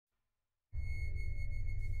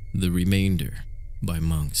The remainder by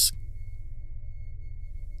monks.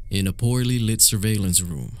 In a poorly lit surveillance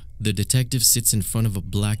room, the detective sits in front of a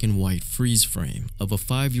black and white freeze frame of a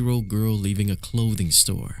 5-year-old girl leaving a clothing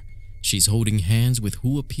store. She's holding hands with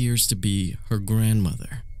who appears to be her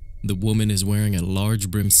grandmother. The woman is wearing a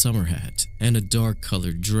large-brimmed summer hat and a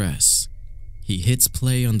dark-colored dress. He hits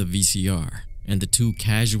play on the VCR, and the two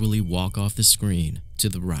casually walk off the screen to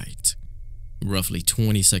the right. Roughly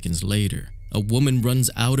 20 seconds later, a woman runs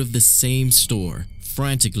out of the same store,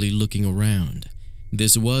 frantically looking around.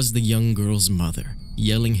 This was the young girl's mother,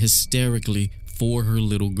 yelling hysterically for her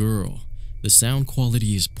little girl. The sound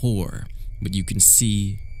quality is poor, but you can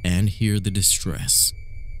see and hear the distress.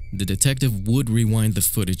 The detective would rewind the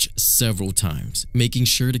footage several times, making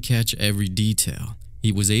sure to catch every detail.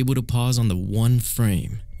 He was able to pause on the one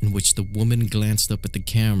frame in which the woman glanced up at the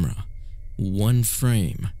camera. One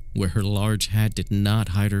frame where her large hat did not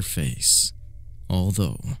hide her face,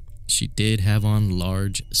 although she did have on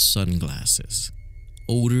large sunglasses.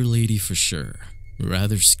 Older lady for sure,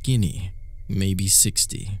 rather skinny, maybe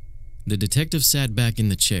 60. The detective sat back in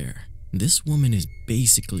the chair. This woman is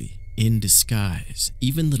basically in disguise.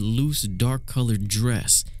 Even the loose dark-colored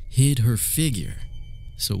dress hid her figure.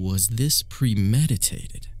 So was this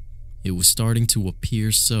premeditated? It was starting to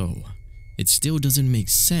appear so. It still doesn't make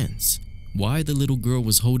sense why the little girl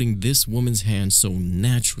was holding this woman's hand so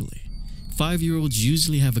naturally. 5-year-olds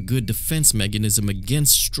usually have a good defense mechanism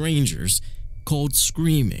against strangers called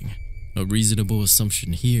screaming. A reasonable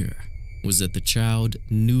assumption here was that the child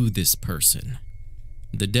knew this person.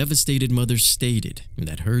 The devastated mother stated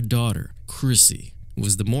that her daughter, Chrissy,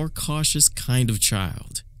 was the more cautious kind of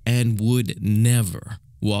child and would never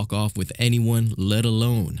walk off with anyone, let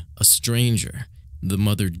alone a stranger. The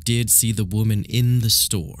mother did see the woman in the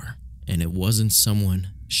store, and it wasn't someone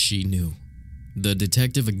she knew. The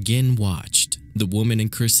detective again watched the woman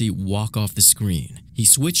and Chrissy walk off the screen. He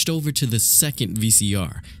switched over to the second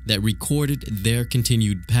VCR that recorded their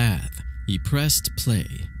continued path. He pressed play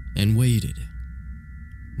and waited.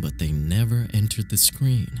 But they never entered the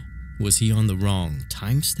screen. Was he on the wrong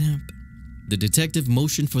timestamp? The detective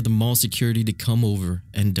motioned for the mall security to come over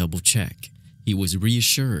and double check. He was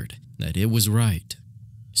reassured that it was right.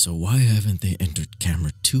 "So why haven't they entered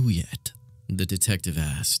camera 2 yet?" the detective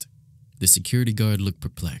asked. The security guard looked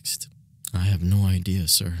perplexed. "I have no idea,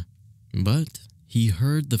 sir." But he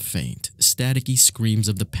heard the faint, staticky screams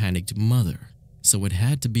of the panicked mother, so it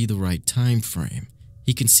had to be the right time frame.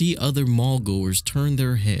 He can see other mall-goers turn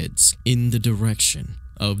their heads in the direction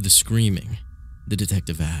of the screaming. The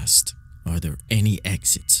detective asked, "Are there any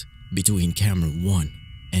exits between camera 1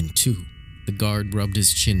 and 2? The guard rubbed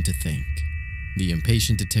his chin to think. The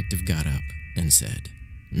impatient detective got up and said,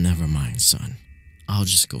 "Never mind, son. I'll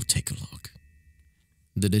just go take a look."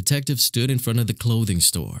 The detective stood in front of the clothing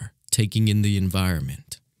store, taking in the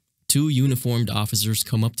environment. 2 uniformed officers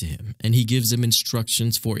come up to him, and he gives them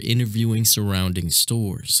instructions for interviewing surrounding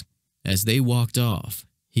stores. As they walked off,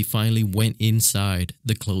 he finally went inside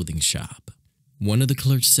the clothing shop. One of the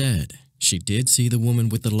clerks said she did see the woman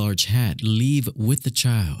with the large hat leave with the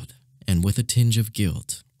child, and with a tinge of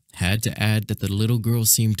guilt, had to add that the little girl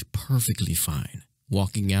seemed perfectly fine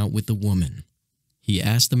walking out with the woman. He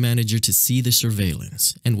asked the manager to see the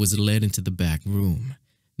surveillance and was led into the back room.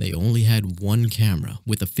 They only had one camera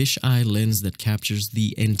with a fisheye lens that captures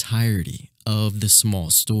the entirety of the small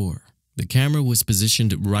store. The camera was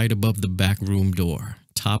positioned right above the back room door,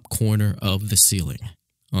 top corner of the ceiling.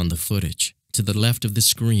 On the footage, to the left of the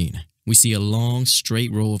screen, we see a long,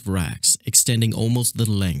 straight row of racks extending almost the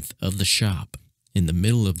length of the shop. In the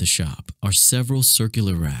middle of the shop are several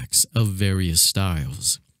circular racks of various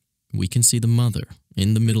styles. We can see the mother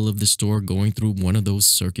in the middle of the store going through one of those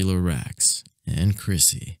circular racks, and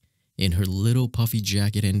Chrissy, in her little puffy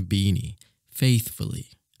jacket and beanie,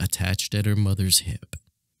 faithfully attached at her mother's hip.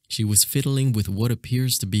 She was fiddling with what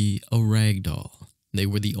appears to be a rag doll. They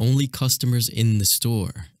were the only customers in the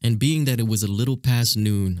store, and being that it was a little past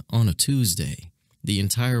noon on a Tuesday, the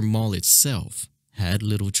entire mall itself had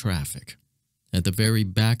little traffic. At the very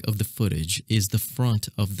back of the footage is the front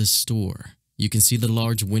of the store. You can see the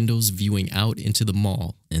large windows viewing out into the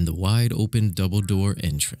mall and the wide open double-door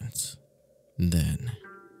entrance. Then,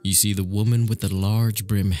 you see the woman with the large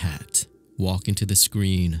brim hat walk into the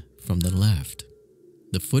screen from the left.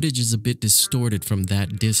 The footage is a bit distorted from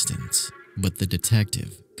that distance, but the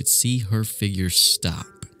detective could see her figure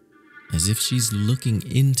stop, as if she's looking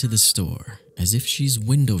into the store, as if she's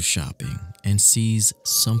window shopping and sees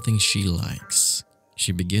something she likes.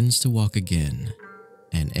 She begins to walk again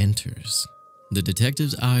and enters. The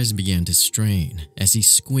detective's eyes began to strain as he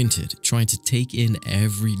squinted, trying to take in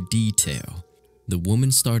every detail. The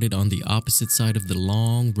woman started on the opposite side of the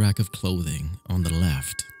long rack of clothing on the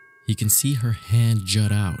left. He can see her hand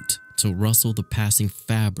jut out to rustle the passing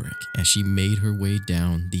fabric as she made her way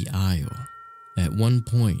down the aisle. At one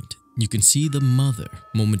point, you can see the mother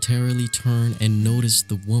momentarily turn and notice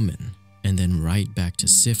the woman, and then right back to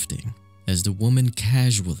sifting as the woman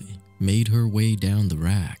casually made her way down the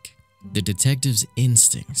rack. The detective's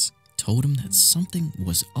instincts told him that something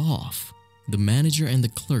was off. The manager and the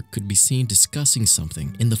clerk could be seen discussing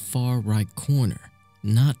something in the far right corner,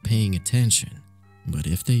 not paying attention. But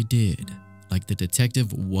if they did, like the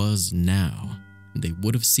detective was now, they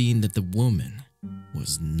would have seen that the woman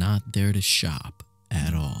was not there to shop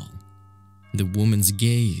at all. The woman's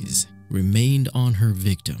gaze remained on her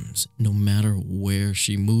victims no matter where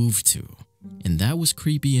she moved to, and that was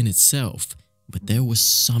creepy in itself, but there was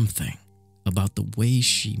something about the way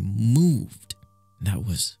she moved that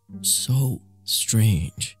was so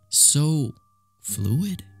strange, so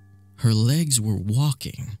fluid. Her legs were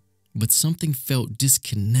walking, but something felt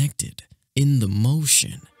disconnected in the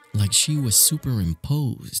motion, like she was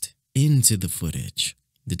superimposed into the footage.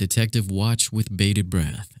 The detective watched with bated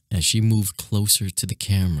breath as she moved closer to the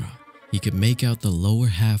camera. He could make out the lower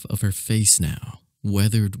half of her face now,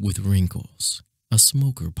 weathered with wrinkles. A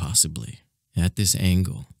smoker, possibly. At this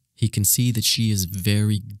angle, he can see that she is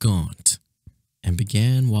very gaunt, and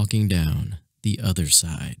began walking down the other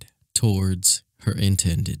side towards her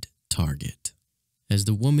intended target. As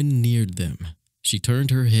the woman neared them, she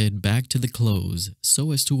turned her head back to the clothes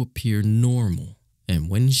so as to appear normal, and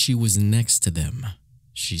when she was next to them,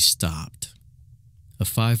 she stopped. A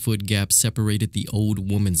 5-foot gap separated the old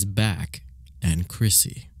woman's back and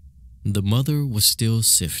Chrissy. The mother was still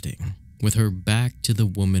sifting, with her back to the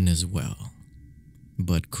woman as well.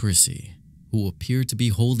 But Chrissy, who appeared to be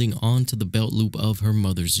holding on to the belt loop of her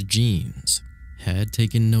mother's jeans, had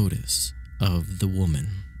taken notice of the woman.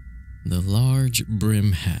 The large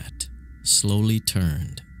brim hat slowly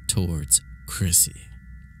turned towards Chrissy.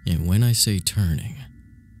 And when I say turning,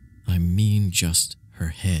 I mean just her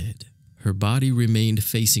head. Her body remained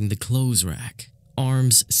facing the clothes rack,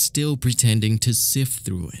 arms still pretending to sift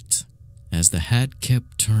through it. As the hat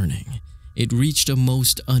kept turning, it reached a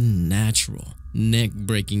most unnatural,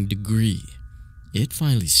 neck-breaking degree. It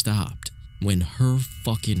finally stopped when her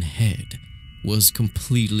fucking head was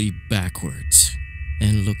completely backwards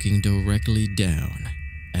and looking directly down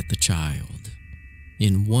at the child.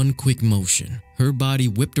 In one quick motion, her body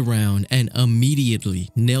whipped around and immediately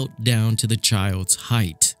knelt down to the child's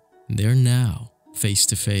height. They're now face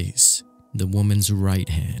to face. The woman's right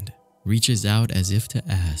hand reaches out as if to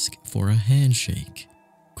ask for a handshake.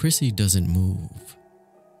 Chrissy doesn't move.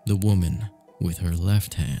 The woman, with her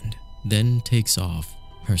left hand, then takes off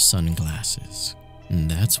her sunglasses. And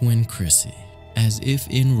that's when Chrissy, as if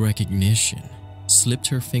in recognition, slipped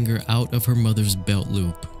her finger out of her mother's belt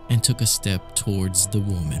loop and took a step towards the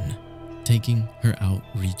woman, taking her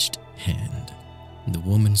outreached hand. The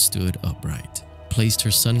woman stood upright, placed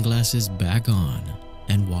her sunglasses back on,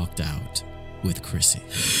 and walked out with Chrissy.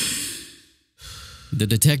 The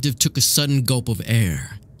detective took a sudden gulp of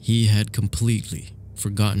air. He had completely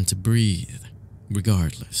forgotten to breathe.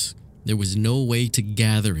 Regardless, there was no way to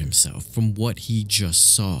gather himself from what he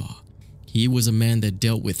just saw. He was a man that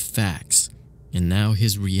dealt with facts, and now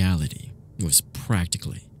his reality was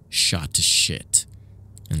practically shot to shit.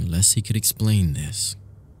 Unless he could explain this.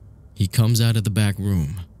 He comes out of the back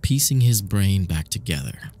room, piecing his brain back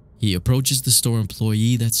together. He approaches the store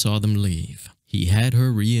employee that saw them leave. He had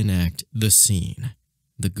her reenact the scene.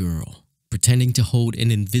 The girl, pretending to hold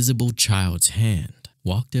an invisible child's hand,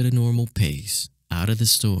 walked at a normal pace out of the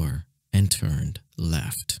store and turned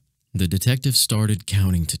left. The detective started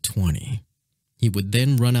counting to 20. He would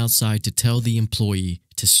then run outside to tell the employee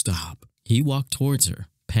to stop. He walked towards her,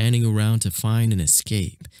 panning around to find an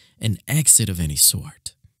escape, an exit of any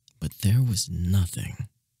sort. But there was nothing.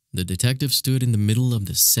 The detective stood in the middle of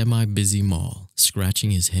the semi-busy mall,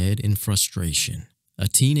 scratching his head in frustration. A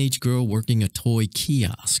teenage girl working a toy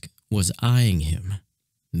kiosk was eyeing him.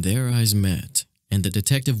 Their eyes met, and the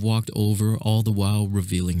detective walked over, all the while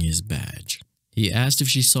revealing his badge. He asked if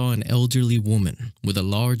she saw an elderly woman with a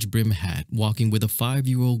large brim hat walking with a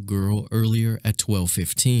 5-year-old girl earlier at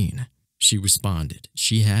 12:15. She responded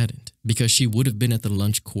she hadn't, because she would have been at the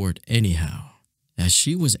lunch court anyhow. As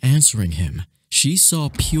she was answering him, she saw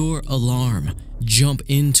pure alarm jump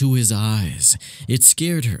into his eyes. It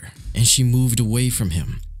scared her, and she moved away from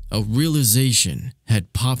him. A realization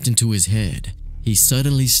had popped into his head. He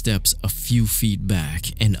suddenly steps a few feet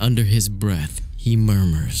back, and under his breath, he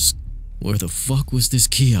murmurs, "Where the fuck was this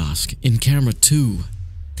kiosk in camera 2?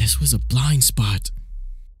 This was a blind spot."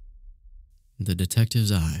 The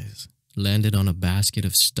detective's eyes landed on a basket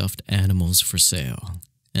of stuffed animals for sale,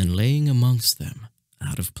 and laying amongst them,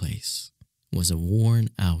 out of place, was a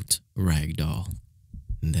worn-out rag doll.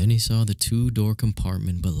 Then he saw the two-door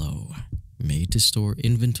compartment below, made to store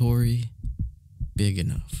inventory big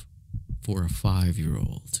enough for a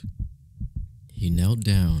 5-year-old. He knelt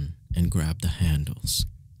down and grabbed the handles.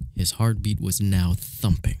 His heartbeat was now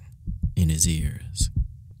thumping in his ears.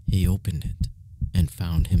 He opened it and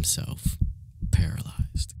found himself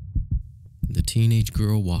paralyzed. The teenage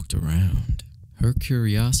girl walked around. Her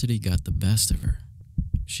curiosity got the best of her.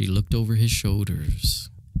 She looked over his shoulders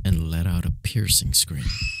and let out a piercing scream.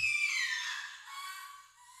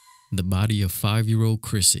 The body of 5-year-old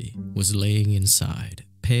Chrissy was laying inside,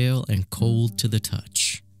 pale and cold to the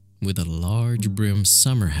touch, with a large-brimmed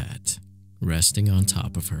summer hat resting on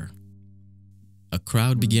top of her. A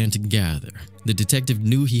crowd began to gather. The detective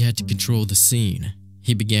knew he had to control the scene.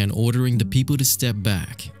 He began ordering the people to step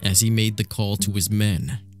back as he made the call to his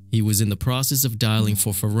men. He was in the process of dialing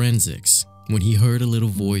for forensics when he heard a little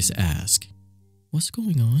voice ask, "What's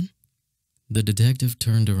going on?" The detective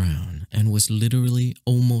turned around and was literally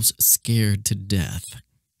almost scared to death.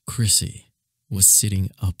 Chrissy was sitting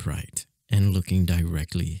upright and looking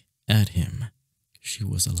directly at him. She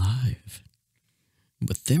was alive.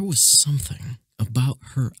 But there was something about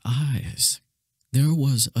her eyes. There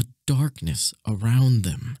was a darkness around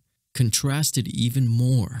them, contrasted even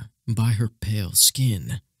more by her pale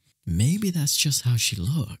skin. Maybe that's just how she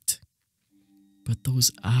looked. But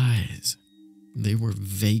those eyes, they were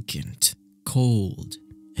vacant, cold,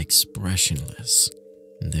 expressionless.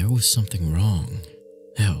 There was something wrong.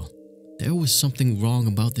 Hell, there was something wrong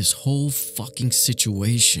about this whole fucking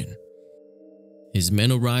situation. His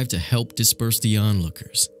men arrived to help disperse the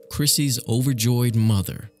onlookers. Chrissy's overjoyed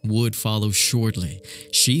mother would follow shortly.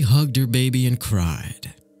 She hugged her baby and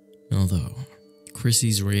cried, although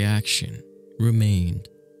Chrissy's reaction remained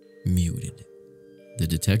muted. The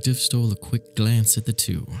detective stole a quick glance at the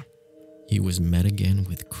two. He was met again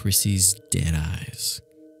with Chrissy's dead eyes,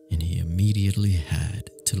 and he immediately had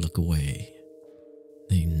to look away.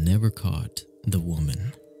 They never caught the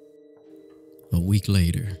woman. A week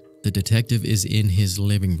later, the detective is in his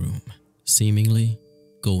living room, seemingly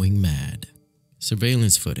going mad.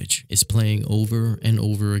 Surveillance footage is playing over and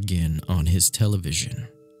over again on his television.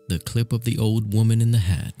 The clip of the old woman in the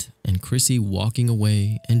hat and Chrissy walking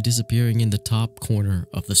away and disappearing in the top corner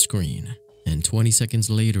of the screen. And 20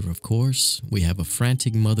 seconds later, of course, we have a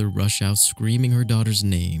frantic mother rush out screaming her daughter's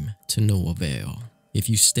name to no avail. If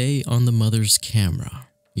you stay on the mother's camera,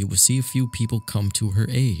 you will see a few people come to her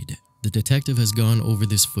aid. The detective has gone over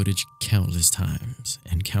this footage countless times,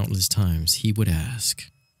 and countless times he would ask,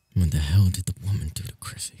 what the hell did the woman do to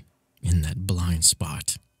Chrissy in that blind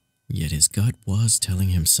spot? Yet his gut was telling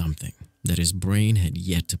him something that his brain had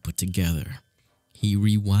yet to put together. He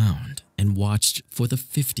rewound and watched for the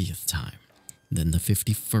 50th time, then the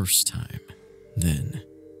 51st time. Then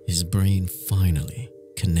his brain finally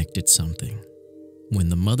connected something. When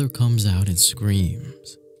the mother comes out and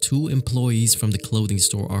screams, 2 employees from the clothing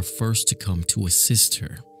store are first to come to assist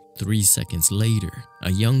her. 3 seconds later,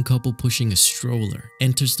 a young couple pushing a stroller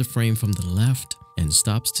enters the frame from the left and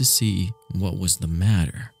stops to see what was the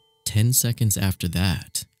matter. 10 seconds after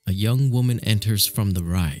that, a young woman enters from the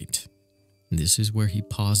right. This is where he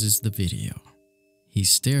pauses the video. He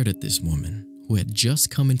stared at this woman who had just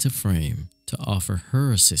come into frame to offer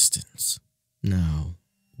her assistance. Now,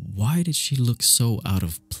 why did she look so out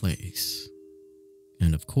of place?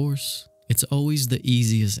 And of course, it's always the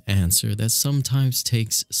easiest answer that sometimes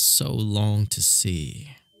takes so long to see.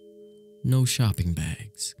 No shopping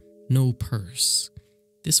bags, no purse.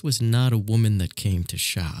 This was not a woman that came to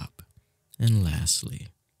shop. And lastly,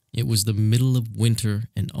 it was the middle of winter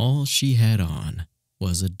and all she had on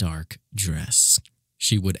was a dark dress.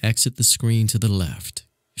 She would exit the screen to the left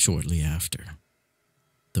shortly after.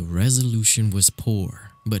 The resolution was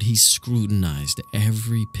poor, but he scrutinized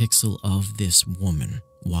every pixel of this woman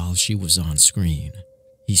while she was on screen.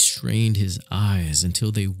 He strained his eyes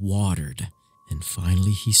until they watered, and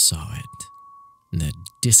finally he saw it. That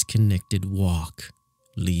disconnected walk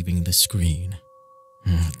leaving the screen.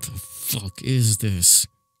 What the fuck is this?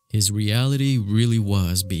 His reality really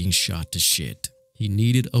was being shot to shit. He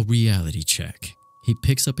needed a reality check. He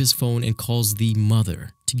picks up his phone and calls the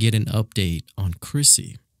mother to get an update on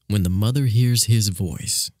Chrissy. When the mother hears his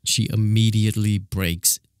voice, she immediately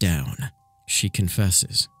breaks down. She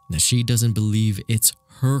confesses that she doesn't believe it's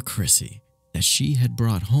her Chrissy that she had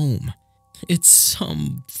brought home. It's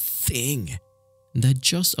something that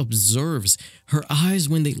just observes her eyes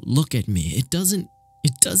when they look at me. It doesn't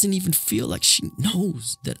It doesn't even feel like she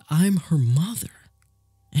knows that I'm her mother.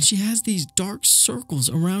 And she has these dark circles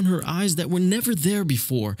around her eyes that were never there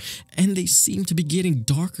before, and they seem to be getting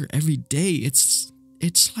darker every day. It's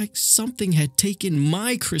like something had taken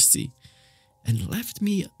my Chrissy and left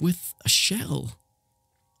me with a shell.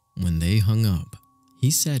 When they hung up,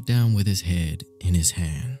 he sat down with his head in his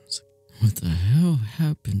hands. What the hell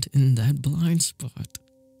happened in that blind spot?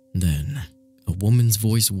 Then, a woman's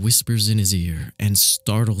voice whispers in his ear and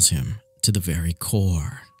startles him to the very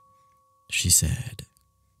core. She said,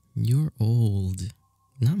 "You're old.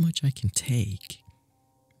 Not much I can take.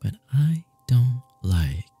 But I don't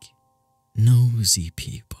like nosy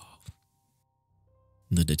people."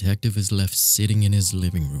 The detective is left sitting in his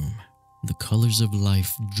living room. The colors of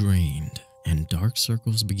life drained, and dark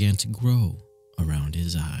circles began to grow around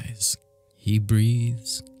his eyes. He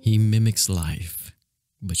breathes, he mimics life,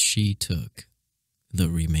 but she took the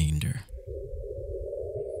remainder.